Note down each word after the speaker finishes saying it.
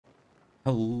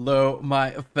Hello,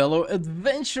 my fellow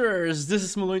adventurers. This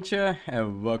is Mloentje,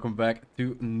 and welcome back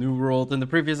to New World. In the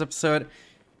previous episode,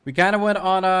 we kind of went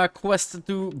on a quest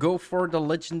to go for the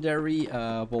legendary,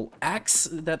 axe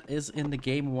that is in the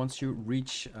game once you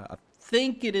reach, I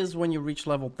think it is when you reach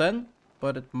level 10,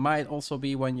 but it might also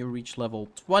be when you reach level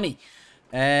 20.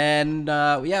 And,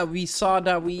 yeah, we saw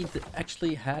that we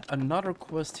actually had another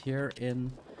quest here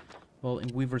in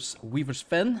Weaver's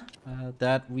Fen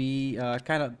that we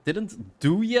kind of didn't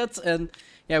do yet. And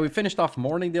yeah, we finished off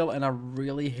Morningdale, and I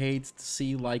really hate to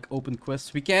see like open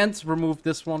quests. We can't remove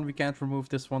this one,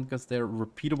 because they're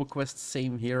repeatable quests.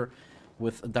 Same here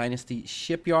with Dynasty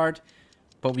Shipyard,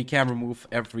 but we can remove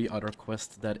every other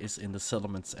quest that is in the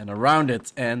settlements and around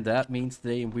it. And that means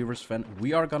today in Weaver's Fen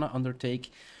we are gonna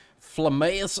undertake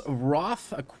Falmea's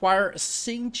Wrath, acquire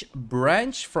Singe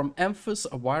Branch from Emphas,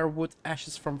 Wirewood,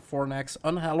 Ashes from Fornax,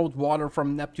 Unhallowed Water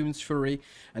from Neptune's Fury,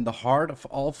 and the Heart of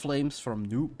All Flames from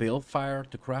New Balefire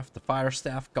to craft the fire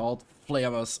staff called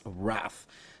Falmea's Wrath.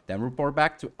 Then report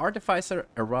back to Artificer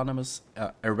Erasmus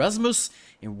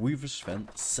in Weaver's Fen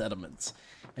Settlement.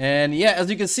 And yeah,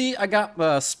 as you can see, I got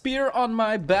a spear on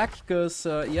my back because,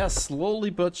 yeah,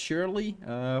 slowly but surely,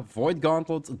 Void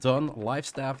Gauntlet done, Life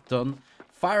Staff done,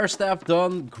 Fire Staff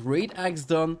done, Great Axe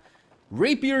done,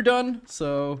 Rapier done.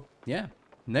 So yeah,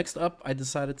 next up I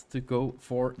decided to go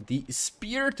for the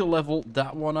Spear to level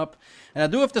that one up. And I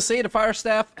do have to say the Fire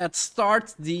Staff at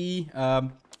start, the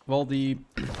holy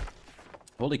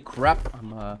crap,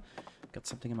 I'm got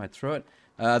something in my throat.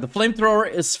 The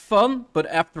Flamethrower is fun, but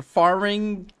after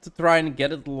farming to try and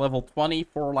get it to level 20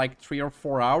 for like 3 or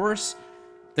 4 hours,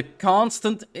 the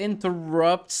constant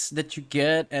interrupts that you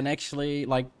get and actually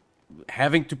like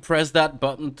having to press that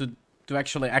button to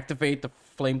actually activate the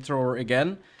flamethrower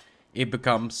again, it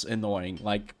becomes annoying.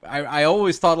 Like I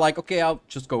always thought like, okay, I'll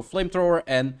just go flamethrower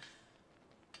and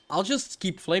I'll just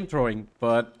keep flamethrowing,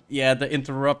 but yeah, the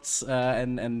interrupts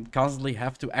and constantly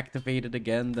have to activate it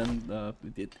again, then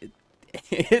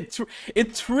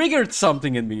it triggered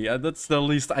something in me. That's the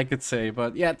least I could say.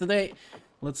 But yeah, today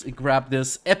let's grab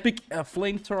this epic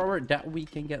flamethrower that we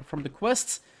can get from the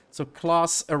quests. So,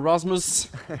 class Erasmus.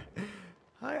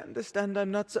 I understand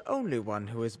I'm not the only one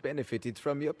who has benefited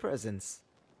from your presence.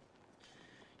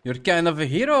 You're kind of a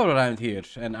hero around here,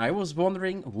 and I was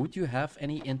wondering, would you have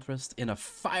any interest in a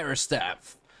fire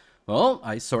staff? Well,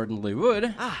 I certainly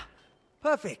would. Ah,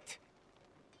 perfect.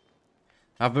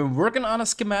 I've been working on a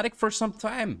schematic for some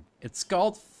time. It's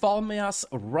called Falmea's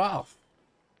Wrath.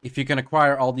 If you can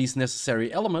acquire all these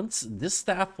necessary elements, this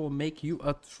staff will make you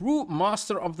a true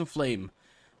master of the flame.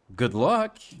 Good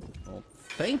luck. Well,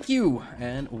 thank you.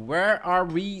 And where are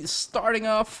we starting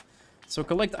off? So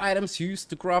collect items used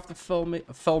to craft the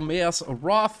Falmea's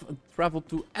Wrath. Travel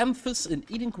to Emphas in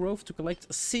Eden Grove to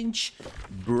collect Singe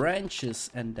Branches.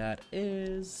 And that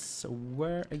is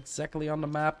where exactly on the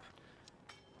map?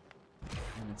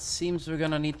 And it seems we're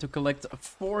gonna need to collect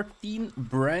 14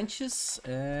 branches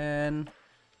and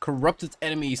corrupted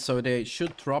enemies, so they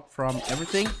should drop from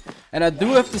everything. And I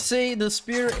do have to say the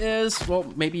spear is, well,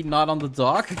 maybe not on the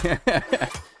dock.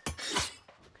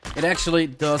 It actually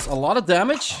does a lot of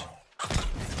damage.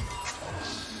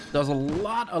 Does a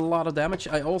lot of damage.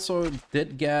 I also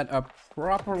did get a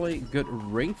properly good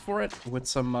ring for it with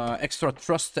some extra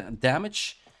thrust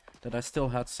damage that I still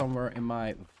had somewhere in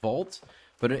my vault.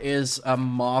 But it is a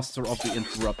master of the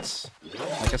interrupts.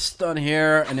 Like a stun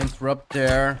here, an interrupt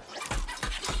there.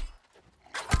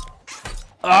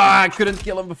 Ah, I couldn't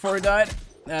kill him before he died.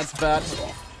 That's bad.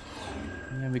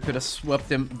 Yeah, we could have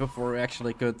swept him before we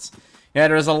actually could. Yeah,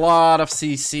 there's a lot of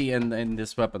CC in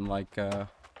this weapon. Like,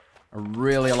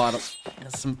 really a lot of...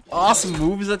 some awesome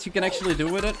moves that you can actually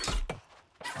do with it.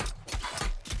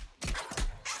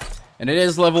 And it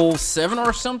is level 7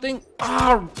 or something.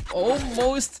 Ah,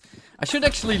 almost. I should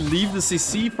actually leave the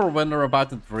CC for when they're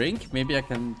about to drink. Maybe I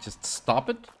can just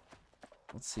stop it.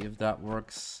 Let's see if that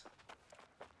works.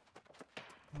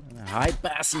 High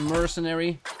pass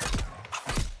mercenary.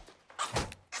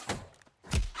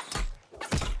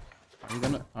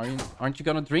 Aren't you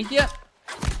gonna drink yet?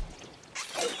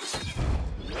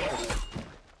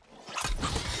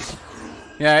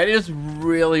 Yeah, it is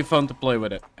really fun to play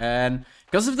with it. And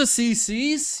because of the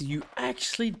CCs, you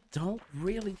actually don't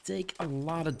really take a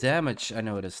lot of damage, I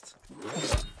noticed.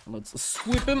 Let's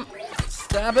sweep him,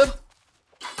 stab him.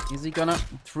 Is he gonna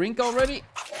drink already?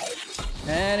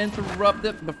 And interrupt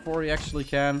it before he actually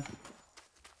can.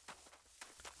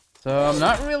 So I'm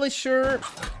not really sure.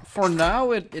 For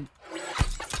now, it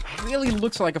really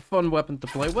looks like a fun weapon to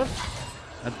play with.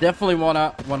 I definitely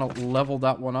wanna level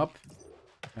that one up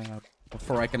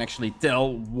before I can actually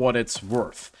tell what it's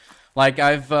worth. Like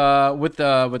I've with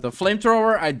the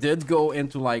flamethrower, I did go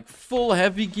into like full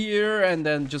heavy gear and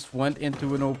then just went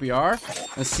into an OPR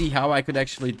and see how I could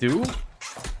actually do.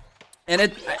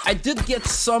 And I did get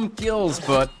some kills,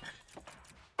 but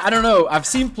I don't know. I've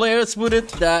seen players with it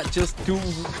that just do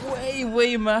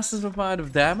way massive amount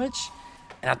of damage.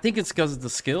 And I think it's because of the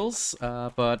skills.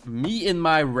 But me in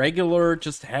my regular,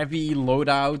 just heavy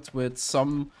loadout with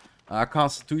some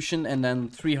constitution and then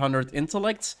 300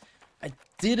 intellect, I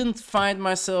didn't find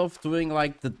myself doing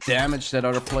like the damage that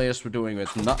other players were doing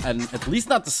with. And at least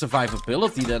not the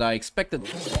survivability that I expected.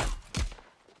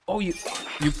 Oh, you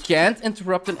can't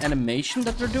interrupt an animation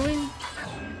that they're doing?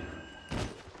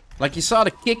 Like you saw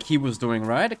the kick he was doing,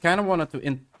 right? I kind of wanted to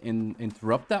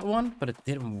interrupt that one, but it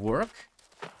didn't work.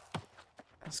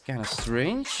 That's kind of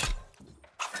strange.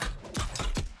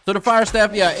 So the fire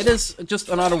staff, yeah, it is just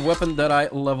another weapon that I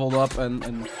leveled up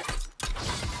and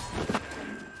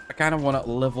I kind of want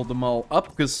to level them all up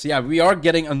because, yeah, we are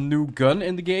getting a new gun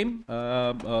in the game.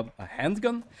 A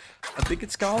handgun, I think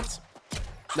it's called.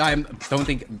 I don't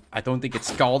think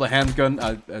it's called a handgun.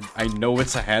 I know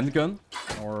it's a handgun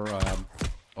or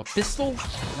a pistol.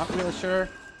 Not really sure.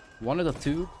 One of the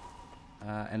two.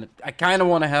 And I kind of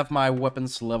want to have my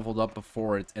weapons leveled up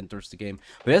before it enters the game.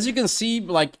 But as you can see,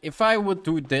 like if I would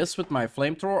do this with my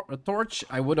flame torch,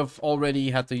 I would have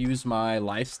already had to use my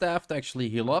life staff to actually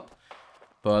heal up.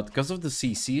 But because of the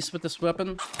CCs with this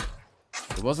weapon,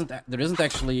 there isn't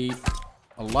actually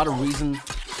a lot of reason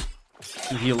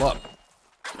to heal up.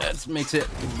 That makes it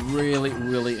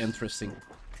really interesting.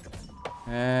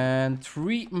 And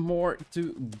 3 more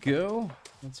to go.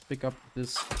 Let's pick up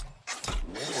this.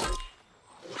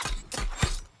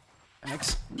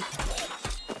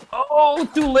 Oh,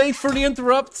 too late for the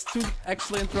interrupt to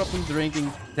actually interrupt him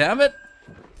drinking. Damn it.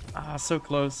 Ah, so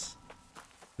close.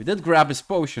 We did grab his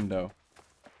potion though.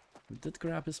 We did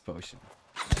grab his potion.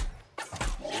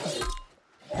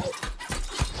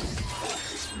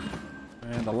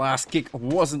 And the last kick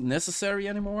wasn't necessary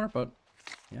anymore, but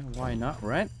yeah, why not,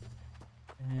 right?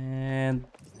 And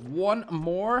 1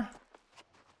 more.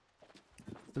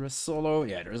 There is solo.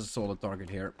 Yeah, there's a solo target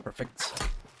here. Perfect.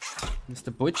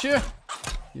 Mr. Butcher,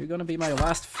 you're gonna be my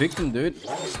last victim, dude.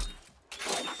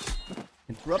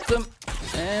 Interrupt him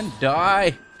and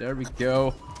die. There we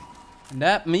go. And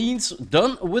that means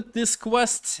done with this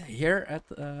quest here at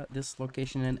this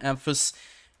location in Amphis.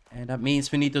 And that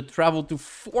means we need to travel to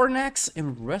Fornax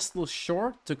in Restless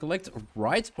Shore to collect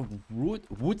right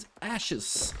wood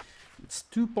ashes. It's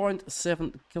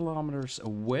 2.7 kilometers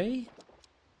away.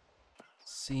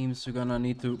 Seems we're gonna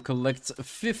need to collect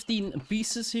 15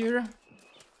 pieces here.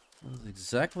 That's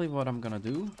exactly what I'm gonna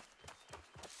do.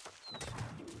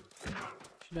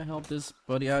 Should I help this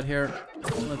buddy out here?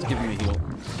 Let's give him a heal.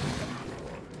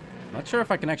 Not sure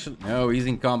if I can actually... No, he's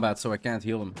in combat, so I can't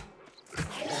heal him.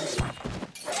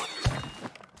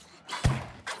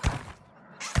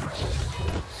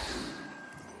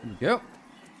 There we go.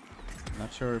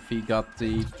 Not sure if he got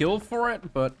the kill for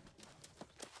it, but...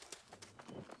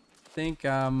 I think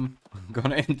I'm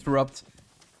gonna interrupt.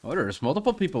 Oh, there's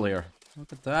multiple people here.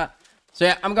 Look at that. So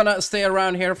yeah, I'm gonna stay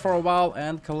around here for a while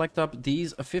and collect up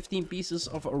these 15 pieces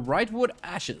of Rightwood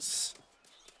ashes.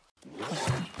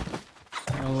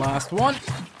 And last one.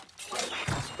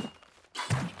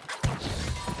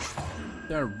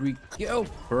 There we go.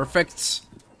 Perfect.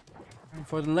 And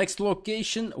for the next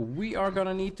location, we are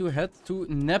gonna need to head to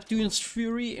Neptune's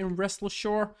Fury in Restless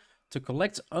Shore to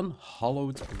collect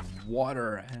unhallowed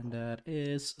water, and that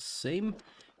is same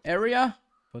area,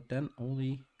 but then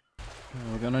only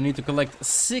we're gonna need to collect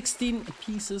 16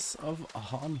 pieces of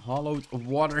unhallowed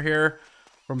water here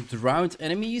from drowned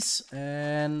enemies.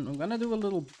 And I'm gonna do a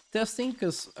little testing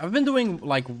because I've been doing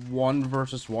like 1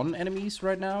 versus 1 enemies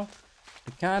right now.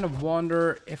 I kind of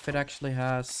wonder if it actually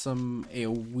has some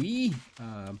AoE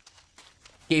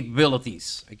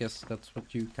capabilities. I guess that's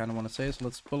what you kind of want to say. So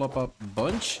let's pull up a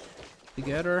bunch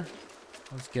together.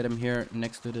 Let's get him here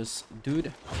next to this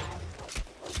dude.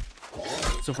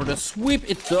 So for the sweep,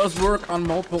 it does work on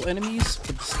multiple enemies.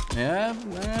 But yeah,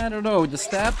 I don't know. The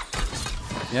stab.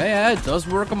 Yeah, it does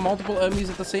work on multiple enemies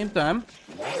at the same time.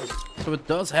 So it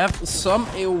does have some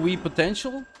AoE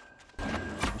potential.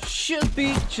 Should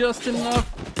be just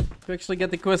enough to actually get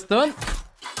the quest done.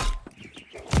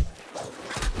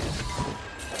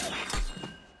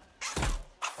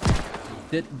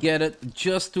 Did get it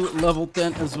just to level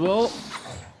 10 as well.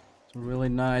 So really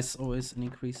nice. Always an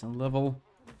increase in level.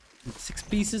 6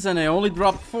 pieces and I only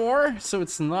dropped 4. So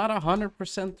it's not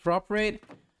 100% drop rate.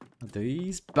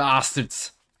 These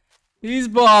bastards. These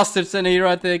bastards in here,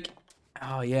 I think.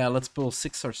 Oh yeah, let's pull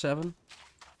 6 or 7.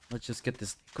 let's just get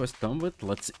this quest done with.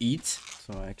 Let's eat.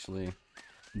 So I actually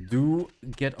do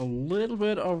get a little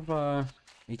bit of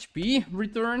HP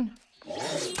return.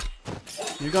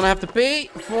 You're gonna have to pay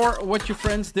for what your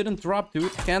friends didn't drop,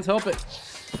 dude. Can't help it.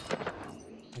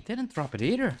 I didn't drop it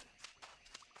either.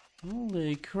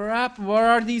 Holy crap. Where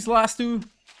are these last two?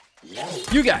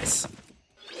 You guys.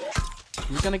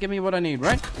 You're gonna give me what I need,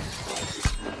 right?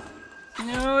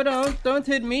 No, don't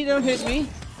hit me. Don't hit me.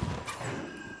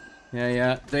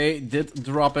 Yeah. They did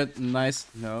drop it. Nice.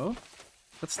 No.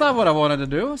 That's not what I wanted to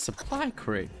do. Supply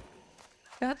crate.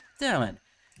 God damn it.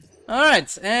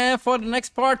 Alright, and for the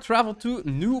next part, travel to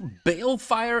New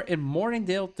Balefire in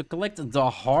Morningdale to collect the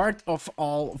Heart of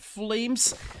All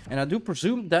Flames. And I do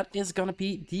presume that is gonna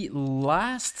be the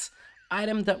last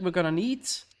item that we're gonna need.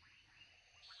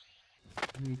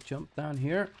 Let me jump down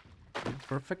here.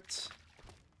 Perfect.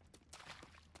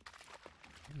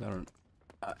 Got an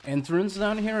entrance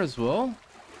down here as well.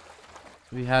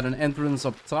 We had an entrance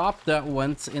up top that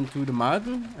went into the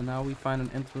mountain, and now we find an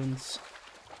entrance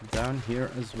down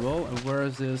here as well. And where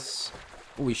is this?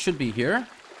 Oh, we should be here.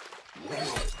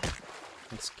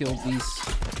 Let's kill these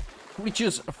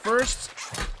creatures first.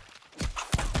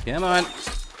 Come on.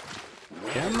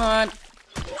 Come on.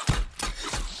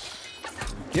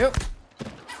 Thank you.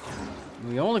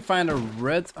 We only find a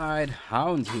red-eyed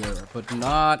hound here, but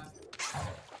not...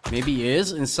 Maybe he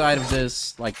is inside of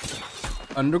this, like,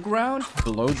 underground,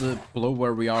 below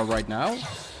where we are right now.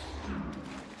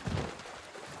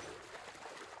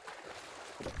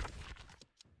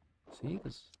 See,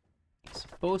 because he's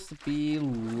supposed to be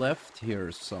left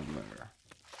here somewhere.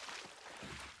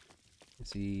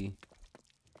 Is he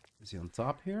on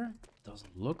top here?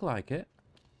 Doesn't look like it.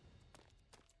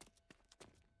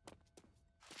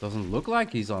 Doesn't look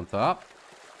like he's on top.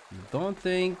 Don't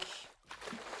think...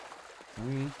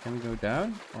 Can we go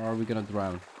down? Or are we gonna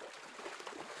drown?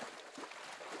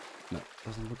 No,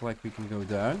 doesn't look like we can go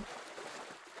down.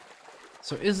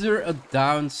 So is there a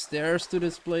downstairs to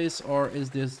this place, or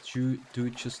is this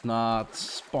dude just not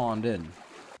spawned in?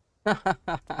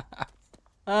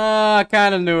 I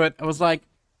kind of knew it. I was like,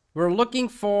 we're looking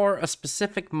for a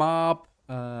specific mob.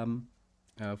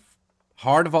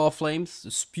 Heart of All Flames, the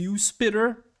Spew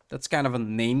Spitter. That's kind of a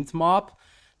named mob.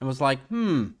 And I was like,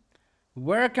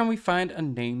 where can we find a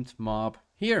named mob?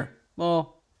 Here.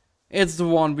 Well, it's the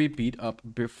one we beat up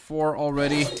before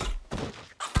already.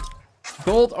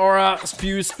 Gold Aura,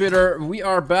 Spew Spitter, we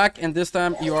are back, and this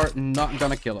time you are not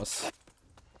gonna kill us.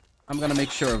 I'm gonna make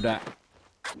sure of that.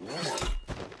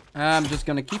 I'm just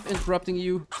gonna keep interrupting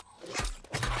you.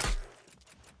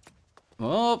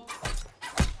 Oh.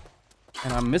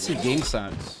 And I'm missing game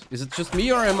sounds. Is it just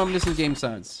me, or am I missing game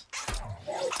sounds?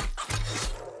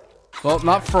 Well,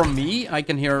 not from me. I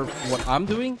can hear what I'm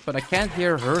doing, but I can't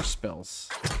hear her spells.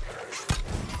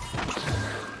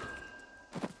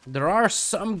 There are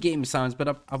some game sounds,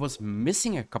 but I was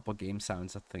missing a couple game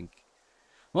sounds, I think.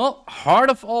 Well, Heart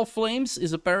of All Flames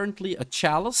is apparently a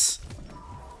chalice.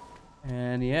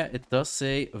 And yeah, it does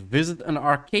say, visit an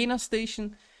Arcana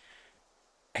station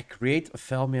and create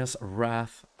Falmea's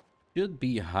Wrath. Should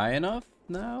be high enough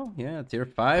now. Yeah, tier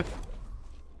 5.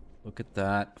 Look at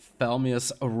that.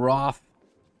 Falmea's Wrath.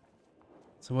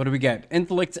 So what do we get?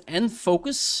 Intellect and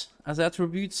Focus as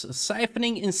attributes.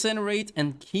 Siphoning, Incinerate,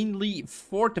 and Keenly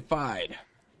Fortified.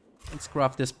 Let's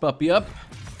craft this puppy up.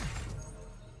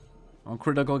 On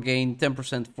critical, gain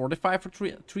 10% Fortify for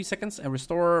 3 seconds. And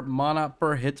restore mana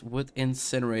per hit with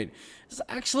Incinerate. It's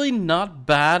actually not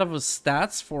bad of a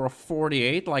stats for a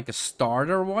 48, like a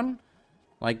starter one.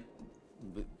 Like,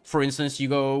 for instance, you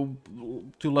go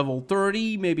to level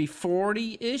 30, maybe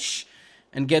 40-ish,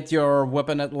 and get your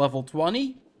weapon at level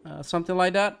 20. Something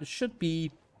like that. It should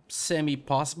be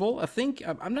semi-possible, I think.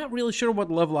 I'm not really sure what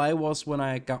level I was when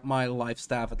I got my life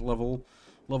staff at level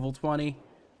 20.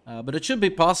 But it should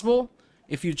be possible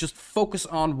if you just focus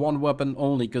on one weapon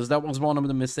only, because that was one of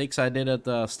the mistakes I did at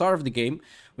the start of the game,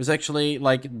 was actually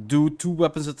like do 2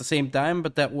 weapons at the same time,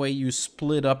 but that way you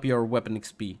split up your weapon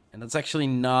XP, and that's actually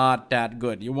not that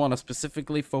good. You want to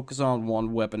specifically focus on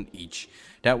one weapon each.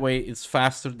 That way it's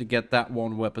faster to get that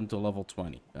one weapon to level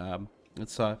 20.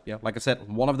 It's yeah, like I said,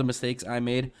 one of the mistakes I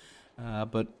made.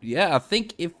 But yeah, I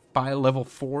think if by level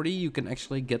 40 you can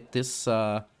actually get this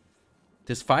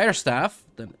this fire staff,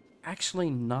 then actually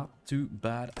not too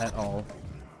bad at all.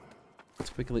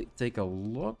 Let's quickly take a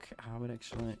look how it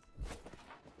actually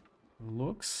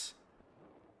looks.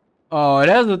 Oh, it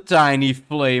has a tiny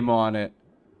flame on it.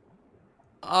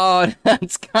 Oh,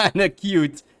 that's kind of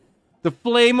cute. The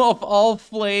flame of all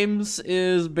flames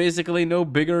is basically no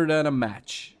bigger than a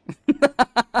match.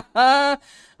 Ah,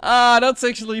 that's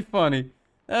actually funny.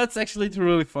 That's actually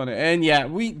really funny. And yeah,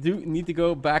 we do need to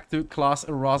go back to class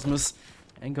Erasmus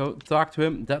and go talk to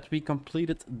him that we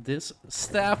completed this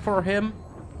staff for him.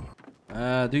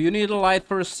 Do you need a light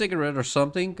for a cigarette or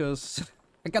something? Because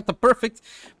I got the perfect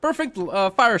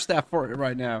fire staff for it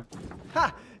right now.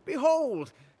 Ha!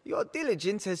 Behold! Your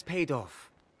diligence has paid off.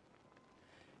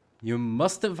 You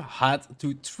must have had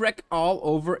to trek all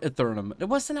over Eternum. It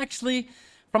wasn't actually,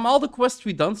 from all the quests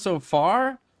we've done so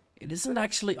far, it isn't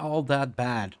actually all that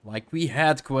bad. Like, we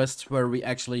had quests where we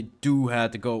actually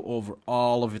had to go over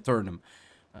all of Eternum.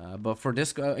 But for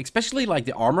this, especially like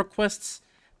the armor quests,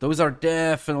 those are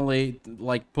definitely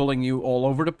like pulling you all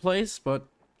over the place. But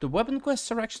the weapon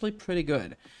quests are actually pretty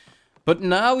good. But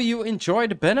now you enjoy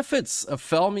the benefits of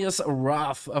Falmea's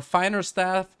wrath. A finer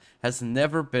staff has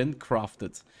never been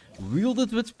crafted. Wield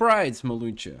it with pride,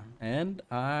 Mloentje. And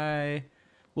I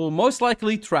will most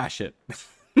likely trash it.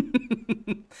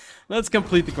 Let's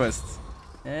complete the quest.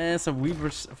 And some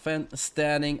Weaver's fan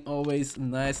standing, always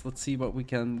nice. Let's see what we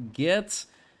can get.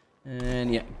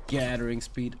 And yeah, gathering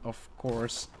speed, of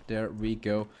course. There we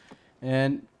go.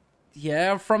 And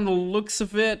yeah, from the looks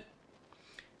of it,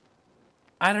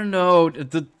 I don't know.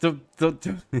 The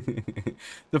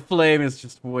flame is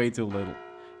just way too little.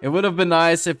 It would have been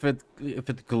nice if it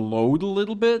glowed a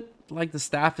little bit, like the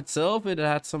staff itself. It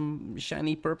had some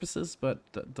shiny purposes, but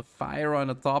the fire on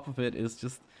the top of it is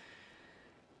just,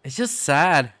 it's just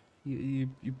sad. You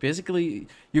basically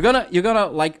you're gonna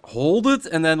like hold it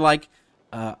and then like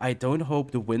I don't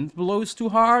hope the wind blows too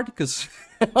hard, because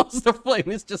else the flame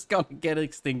is just gonna get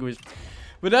extinguished.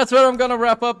 But that's where I'm gonna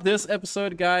wrap up this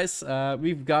episode, guys.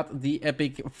 We've got the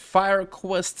epic fire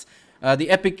quest, the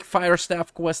epic fire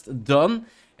staff quest done.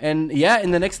 And yeah,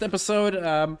 in the next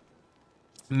episode,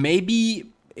 maybe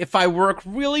if I work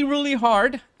really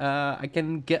hard, I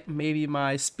can get maybe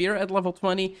my spear at level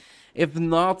 20. If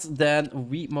not, then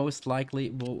we most likely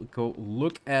will go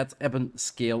look at Ebon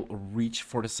Scale Reach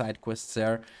for the side quests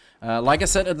there. Like I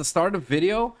said at the start of the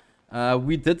video,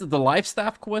 we did the Life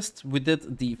Staff quest, we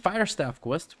did the Fire Staff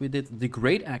quest, we did the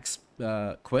Great Axe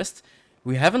quest.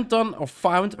 We haven't done or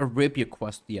found a Rapier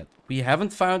quest yet. We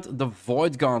haven't found the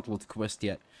Void Gauntlet quest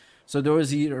yet. So there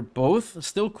is either both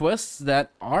still quests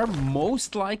that are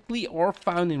most likely or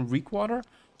found in Reekwater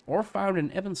or found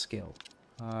in Ebon Scale.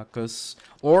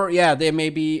 Or yeah, they may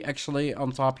be actually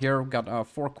on top here. We've got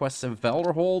 4 quests in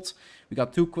Valorhold. We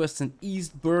got 2 quests in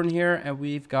Eastburn here, and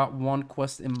we've got 1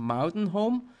 quest in Mountain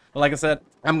Home. Like I said,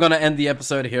 I'm gonna end the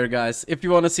episode here, guys. If you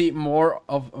want to see more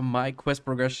of my quest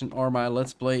progression or my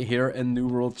Let's Play here in New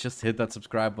World, just hit that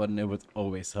subscribe button. It would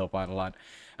always help out a lot.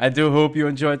 I do hope you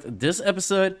enjoyed this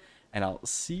episode, and I'll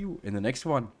see you in the next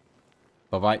one.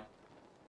 Bye-bye.